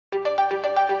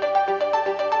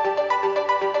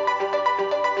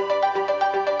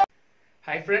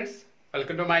Hi friends,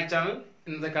 welcome to my channel.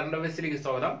 ഇന്നത്തെ current അഫയേഴ്സിലേക്ക്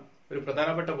സ്വാഗതം. ഒരു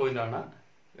പ്രധാനപ്പെട്ട പോയിന്റ് ആണ്.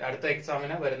 അടുത്ത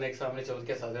വരുന്ന എക്സാമിന്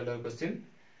ചോദിക്കാൻ സാധ്യതയുള്ള ഒരു ക്വസ്റ്റ്യൻ.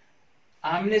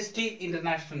 ആംനസ്റ്റി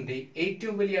ഇന്റർനാഷണലിന്റെ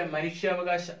ഏറ്റവും വലിയ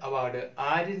മനുഷ്യാവകാശ അവാർഡ്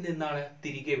ആരിൽ നിന്നാണ്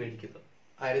തിരികെ മേടിക്കുന്നത്?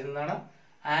 ആരിൽ നിന്നാണ്?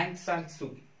 Aung San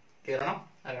Suu Kyi. കേരളം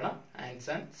ആരാണ്? Aung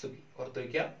San Suu Kyi. ഓർത്തു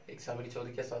വയ്ക്കുക, എക്സാമിന്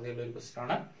ചോദിക്കാൻ സാധ്യതയുള്ള ഒരു ക്വസ്റ്റ്യൻ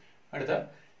ആണ്. അടുത്ത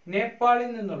നേപ്പാളിൽ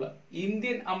നിന്നുള്ള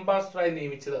ഇന്ത്യൻ അംബാസഡറായി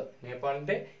നിയമിച്ചത്,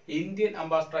 നേപ്പാളിന്റെ ഇന്ത്യൻ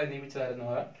അംബാസഡറായി നിയമിച്ചതായിരുന്നു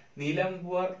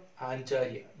നിലംബർ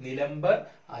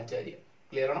ആചാര്യ.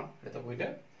 ക്ലിയർ ആണോ? അടുത്ത പോയിന്റ്,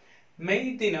 മെയ്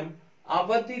ദിനം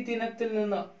അവധി ദിനത്തിൽ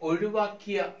നിന്ന്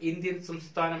ഒഴിവാക്കിയ ഇന്ത്യൻ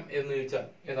സംസ്ഥാനം എന്ന് ചോദിച്ചാൽ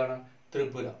ഏതാണ്?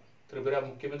 ത്രിപുര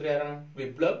മുഖ്യമന്ത്രി ആരാണ്?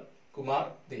 വിപ്ലവ് കുമാർ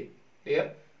ദേവ്. ക്ലിയർ.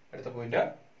 അടുത്ത പോയിന്റ്,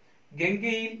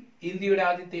 ഗംഗയിൽ ഇന്ത്യയുടെ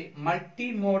ആദ്യത്തെ മൾട്ടി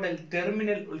മോഡൽ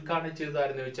ടെർമിനൽ ഉദ്ഘാടനം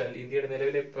ചെയ്തതാരെന്ന് ചോദിച്ചാൽ ഇന്ത്യയുടെ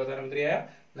നിലവിലെ പ്രധാനമന്ത്രിയായ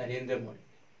നരേന്ദ്രമോദി.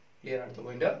 ക്ലിയർ. അടുത്ത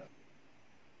പോയിന്റ്,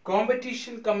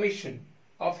 കോമ്പറ്റീഷൻ കമ്മീഷൻ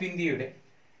ഓഫ് ഇന്ത്യയുടെ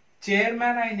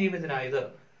ചെയർമാനായി നിയമിതനായത്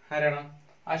ആരാണ്?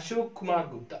 അശോക് കുമാർ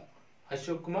ഗുപ്ത.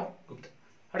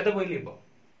 അടുത്ത പോയിന്റ്, ഇപ്പോ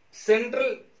സെൻട്രൽ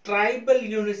ട്രൈബൽ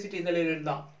യൂണിവേഴ്സിറ്റി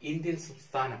നിലവിലിരുന്ന ഇന്ത്യൻ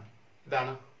സംസ്ഥാനം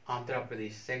ഇതാണ്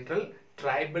ആന്ധ്രാപ്രദേശ്. സെൻട്രൽ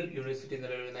ട്രൈബൽ യൂണിവേഴ്സിറ്റി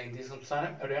നിലവിലിരുന്ന ഇന്ത്യൻ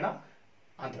സംസ്ഥാനം എവിടെയാണ്?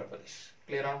 ആന്ധ്രാപ്രദേശ്.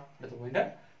 ക്ലിയർ ആണോ? അടുത്ത പോയിന്റ്,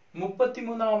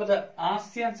 33ാമത്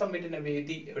ആസിയാൻ സമ്മിറ്റിന്റെ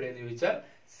വേദി എവിടെയെന്ന് ചോദിച്ചാൽ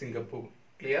സിംഗപ്പൂർ.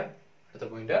 ക്ലിയർ. അടുത്ത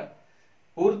പോയിന്റ്,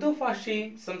 ഉറുദു ഭാഷയും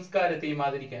സംസ്കാരത്തെയും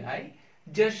ആദരിക്കാനായി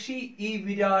ജഷി ഇ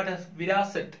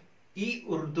വിരാസറ്റ് ഇ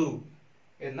ഉറുദു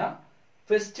എന്ന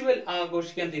ഫെസ്റ്റിവൽ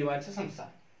ആഘോഷിക്കാൻ തീരുമാനിച്ച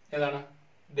സംസ്ഥാനം ഏതാണ്?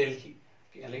 ഡൽഹി.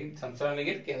 അല്ലെങ്കിൽ സംസ്ഥാനം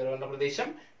അല്ലെങ്കിൽ കേന്ദ്രഭരണ പ്രദേശം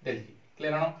ഡൽഹി.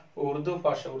 ക്ലിയർ ആണോ? ഉറുദു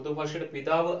ഭാഷയുടെ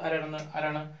പിതാവ്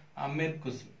ആരാണ്? അമീർ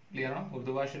ഖുസ്രു. ക്ലിയർ ആണോ?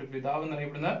 ഉറുദു ഭാഷയുടെ പിതാവ്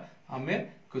എന്നറിയപ്പെടുന്നത് അമീർ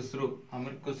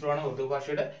ഖുസ്രു ആണ് ഉറുദു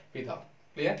ഭാഷയുടെ പിതാവ്.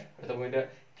 ക്ലിയർ. അടുത്ത പോയിന്റ്,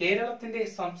 കേരളത്തിന്റെ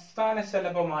സംസ്ഥാന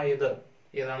ശലഭമായത്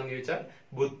ഏതാണെന്ന് ചോദിച്ചാൽ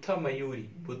ബുദ്ധമയൂരി.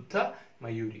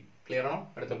 ക്ലിയർ ആണോ?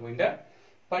 അടുത്ത പോയിന്റ്,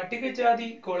 പട്ടികജാതി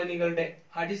കോളനികളുടെ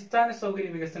അടിസ്ഥാന സൗകര്യ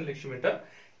വികസനം ലക്ഷ്യമിട്ട്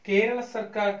കേരള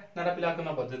സർക്കാർ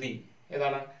നടപ്പിലാക്കുന്ന പദ്ധതി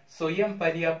ഏതാണ്? സ്വയം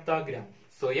പര്യാപ്ത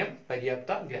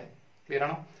ഗ്രാം. ക്ലിയർ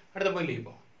ആണോ? അടുത്ത പോയിന്റ്,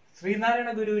 ഇപ്പോ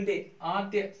ശ്രീനാരായണ ഗുരുവിന്റെ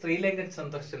ആദ്യ ശ്രീലങ്കൻ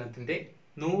സന്ദർശനത്തിന്റെ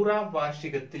 100ാം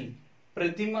വാർഷികത്തിൽ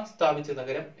പ്രതിമ സ്ഥാപിച്ച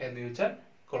നഗരം എന്ന് ചോദിച്ചാൽ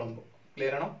കൊളംബോ.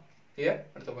 ക്ലിയർ ആണോ? ക്ലിയർ.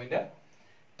 അടുത്ത പോയിന്റ്,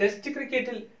 ടെസ്റ്റ്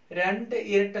ക്രിക്കറ്റിൽ 2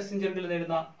 ഇരട്ട സെഞ്ചുറികൾ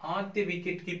നേടുന്ന ആദ്യ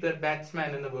വിക്കറ്റ് കീപ്പർ ബാറ്റ്സ്മാൻ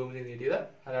എന്ന ബഹുമതി നേടിയത്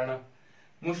ആരാണ്?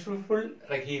 മുഷറഫുൽ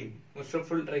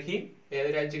റഹീം. ഏത്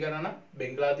രാജ്യക്കാരാണ്?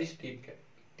 ബംഗ്ലാദേശ്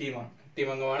ടീം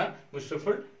അംഗമാണ്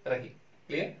മുഷറഫുൽ റഹീം.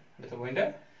 ക്ലിയർ. അടുത്ത പോയിന്റ്,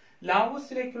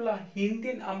 ലാവോസിലേക്കുള്ള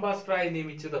ഇന്ത്യൻ അംബാസഡറായി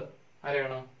നിയമിച്ചത്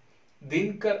ആരാണ്?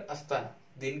 ദിൻകർ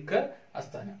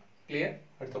അസ്താന. ക്ലിയർ.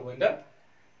 അടുത്ത പോയിന്റ്,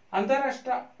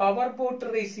 അന്താരാഷ്ട്ര പവർ ബോട്ട്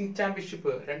റേസിംഗ്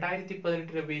ചാമ്പ്യൻഷിപ്പ്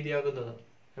 2018 വേദിയാകുന്നത്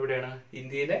എവിടെയാണ്?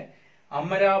 ഇന്ത്യയിലെ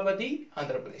അമരാവതി,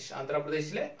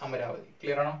 ആന്ധ്രാപ്രദേശിലെ അമരാവതി.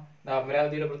 ക്ലിയർ ആണോ?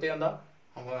 അമരാവതിയുടെ പ്രത്യേകത എന്താ?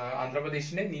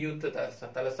 ആന്ധ്രാപ്രദേശിന്റെ നിയുക്ത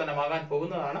തലസ്ഥാനമാകാൻ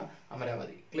പോകുന്നതാണ്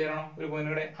അമരാവതി. ക്ലിയർ ആണോ? ഒരു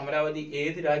പോയിന്റ്, അമരാവതി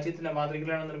ഏത് രാജ്യത്തിന്റെ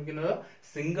മാതൃകയിലാണ് നിർമ്മിക്കുന്നത്?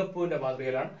 സിംഗപ്പൂരിന്റെ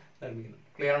മാതൃകയിലാണ് നിർമ്മിക്കുന്നത്.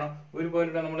 ക്ലിയർ ആണോ? ഒരു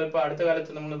പോയിന്റ് നമ്മളിപ്പോ അടുത്ത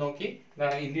കാലത്ത് നമ്മൾ നോക്കി,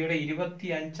 എന്താണ്? ഇന്ത്യയുടെ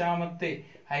 25ാമത്തെ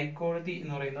ഹൈക്കോടതി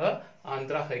എന്ന് പറയുന്നത്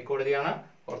ആന്ധ്ര ഹൈക്കോടതിയാണ്.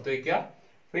 ഓർത്തു വയ്ക്കുക.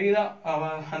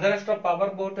 അന്താരാഷ്ട്ര പവർ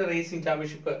ബോട്ട് റേസിംഗ്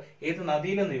ചാമ്പ്യൻഷിപ്പ് ഏത്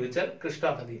നദിയിലെന്ന് ചോദിച്ചാൽ കൃഷ്ണ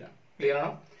നദിയിലാണ്. ക്ലിയർ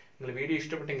ആണോ? നിങ്ങൾ വീഡിയോ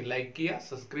ഇഷ്ടപ്പെട്ടെങ്കിൽ ലൈക്ക് ചെയ്യുക,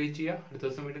 സബ്സ്ക്രൈബ് ചെയ്യുക. അടുത്ത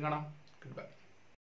ദിവസം വീണ്ടും കാണാം. Good bye.